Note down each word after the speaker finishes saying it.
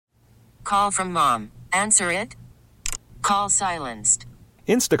Call from mom. Answer it. Call silenced.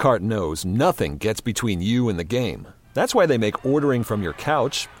 Instacart knows nothing gets between you and the game. That's why they make ordering from your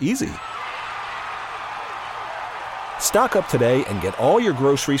couch easy. Stock up today and get all your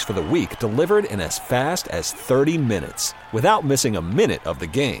groceries for the week delivered in as fast as 30 minutes without missing a minute of the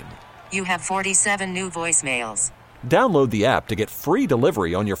game. You have 47 new voicemails. Download the app to get free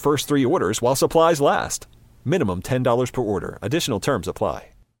delivery on your first 3 orders while supplies last. Minimum $10 per order. Additional terms apply.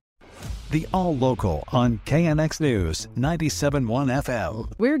 The All Local on KNX News 97.1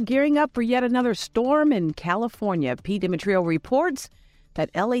 FM. We're gearing up for yet another storm in California. Pete Demetrio reports that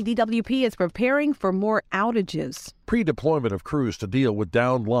LADWP is preparing for more outages. Pre-deployment of crews to deal with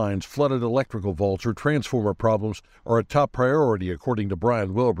downed lines, flooded electrical vaults, or transformer problems are a top priority, according to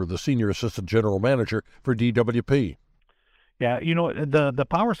Brian Wilbur, the Senior Assistant General Manager for DWP. Yeah, the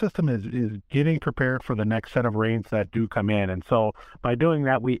power system is getting prepared for the next set of rains that do come in. And so by doing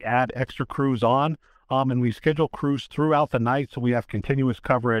that, we add extra crews on, and we schedule crews throughout the night, so we have continuous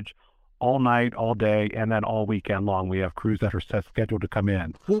coverage all night, all day, and then all weekend long. We have crews that are scheduled to come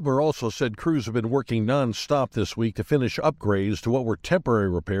in. Wilbur also said crews have been working nonstop this week to finish upgrades to what were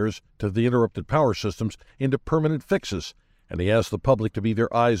temporary repairs to the interrupted power systems into permanent fixes. And he asked the public to be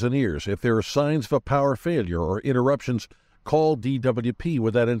their eyes and ears. If there are signs of a power failure or interruptions, call DWP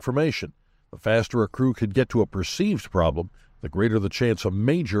with that information. The faster a crew could get to a perceived problem, the greater the chance a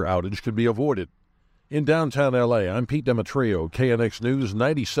major outage could be avoided. In downtown L.A., I'm Pete Demetrio, KNX News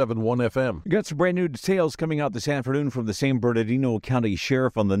 97.1 FM. We got some brand new details coming out this afternoon from the San Bernardino County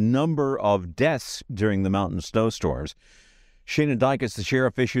Sheriff on the number of deaths during the mountain snowstorms. Shannon Dykes, the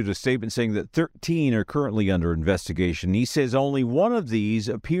sheriff, issued a statement saying that 13 are currently under investigation. He says only one of these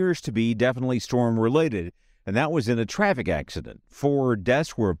appears to be definitely storm-related, and that was in a traffic accident. 4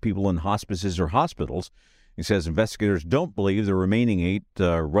 deaths were of people in hospices or hospitals. He says investigators don't believe the remaining 8,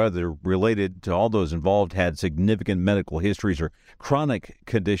 rather related to all those involved, had significant medical histories or chronic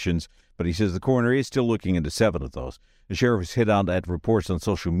conditions, but he says the coroner is still looking into 7 of those. The sheriff has hit out at reports on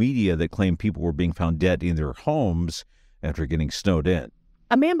social media that claim people were being found dead in their homes after getting snowed in.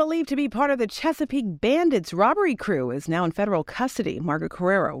 A man believed to be part of the Chesapeake Bandits robbery crew is now in federal custody, Margaret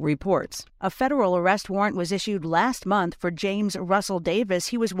Carrero reports. A federal arrest warrant was issued last month for James Russell Davis.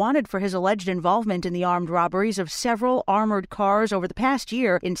 He was wanted for his alleged involvement in the armed robberies of several armored cars over the past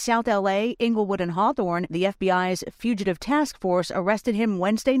year in South L.A., Inglewood, and Hawthorne. The FBI's Fugitive Task Force arrested him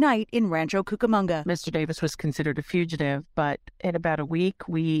Wednesday night in Rancho Cucamonga. Mr. Davis was considered a fugitive, but in about a week,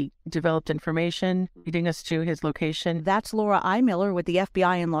 we developed information leading us to his location. That's Laura I. Miller with the FBI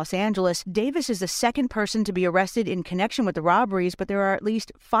in Los Angeles. Davis is the second person to be arrested in connection with the robberies, but there are at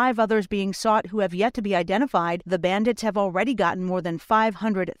least 5 others being sought who have yet to be identified. The bandits have already gotten more than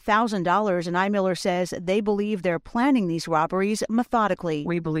 $500,000, and I. Miller says they believe they're planning these robberies methodically.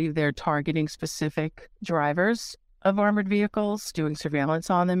 We believe they're targeting specific drivers of armored vehicles, doing surveillance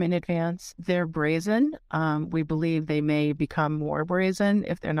on them in advance. They're brazen. We believe they may become more brazen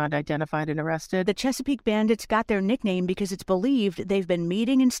if they're not identified and arrested. The Chesapeake Bandits got their nickname because it's believed they've been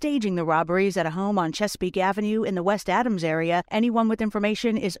meeting and staging the robberies at a home on Chesapeake Avenue in the West Adams area. Anyone with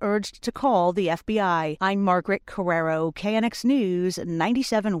information is urged to call the FBI. I'm Margaret Carrero, KNX News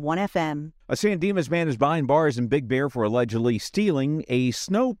 97.1 FM. A San Dimas man is behind bars in Big Bear for allegedly stealing a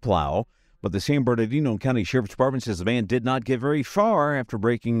snow plow. But the San Bernardino County Sheriff's Department says the man did not get very far after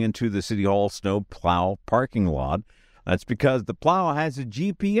breaking into the City Hall snow plow parking lot. That's because the plow has a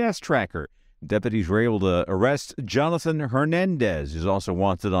GPS tracker. Deputies were able to arrest Jonathan Hernandez, who's also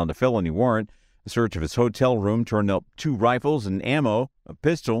wanted on a felony warrant. The search of his hotel room turned up 2 rifles and ammo. A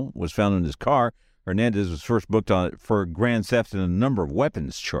pistol was found in his car. Hernandez was first booked for grand theft and a number of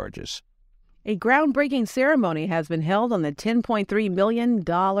weapons charges. A groundbreaking ceremony has been held on the $10.3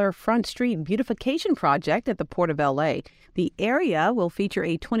 million Front Street beautification project at the Port of L.A. The area will feature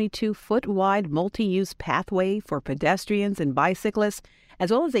a 22-foot-wide multi-use pathway for pedestrians and bicyclists, as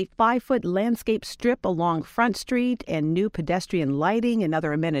well as a 5-foot landscape strip along Front Street and new pedestrian lighting and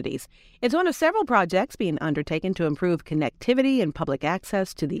other amenities. It's one of several projects being undertaken to improve connectivity and public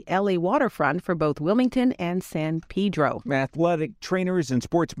access to the L.A. waterfront for both Wilmington and San Pedro. Athletic trainers and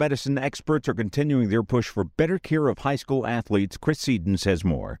sports medicine experts are continuing their push for better care of high school athletes. Chris Seaton says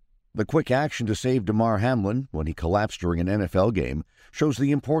more. The quick action to save Damar Hamlin when he collapsed during an NFL game shows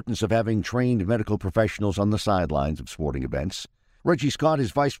the importance of having trained medical professionals on the sidelines of sporting events. Reggie Scott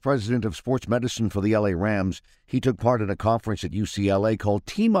is vice president of sports medicine for the LA Rams. He took part in a conference at UCLA called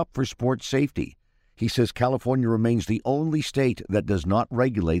Team Up for Sports Safety. He says California remains the only state that does not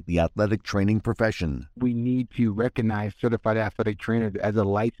regulate the athletic training profession. We need to recognize certified athletic trainers as a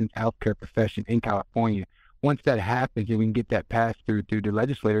licensed healthcare profession in California. once that happens and we can get that passed through the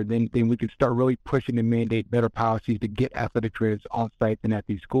legislator, then we can start really pushing to mandate better policies to get athletic trainers on site and at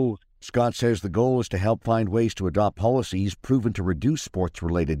these schools. Scott says the goal is to help find ways to adopt policies proven to reduce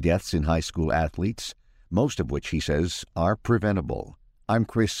sports-related deaths in high school athletes, most of which, he says, are preventable. I'm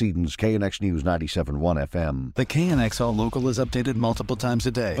Chris Sedens, KNX News 97.1 FM. The KNX All Local is updated multiple times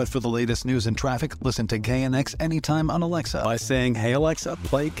a day. But for the latest news and traffic, listen to KNX anytime on Alexa by saying, "Hey Alexa,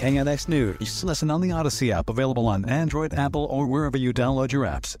 play KNX News." Just listen on the Odyssey app, available on Android, Apple, or wherever you download your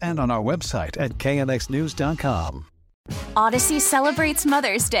apps, and on our website at knxnews.com. Odyssey celebrates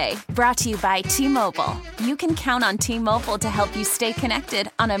Mother's Day, brought to you by T-Mobile. You can count on T-Mobile to help you stay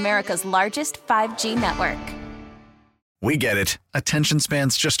connected on America's largest 5G network. We get it. Attention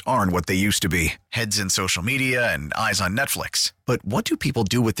spans just aren't what they used to be. Heads in social media and eyes on Netflix. But what do people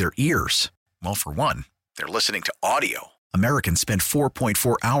do with their ears? Well, for one, they're listening to audio. Americans spend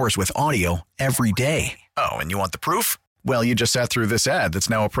 4.4 hours with audio every day. Oh, and you want the proof? Well, you just sat through this ad that's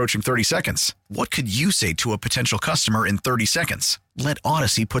now approaching 30 seconds. What could you say to a potential customer in 30 seconds? Let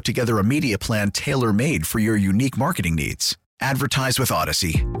Odyssey put together a media plan tailor-made for your unique marketing needs. Advertise with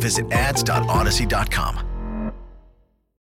Odyssey. Visit ads.odyssey.com.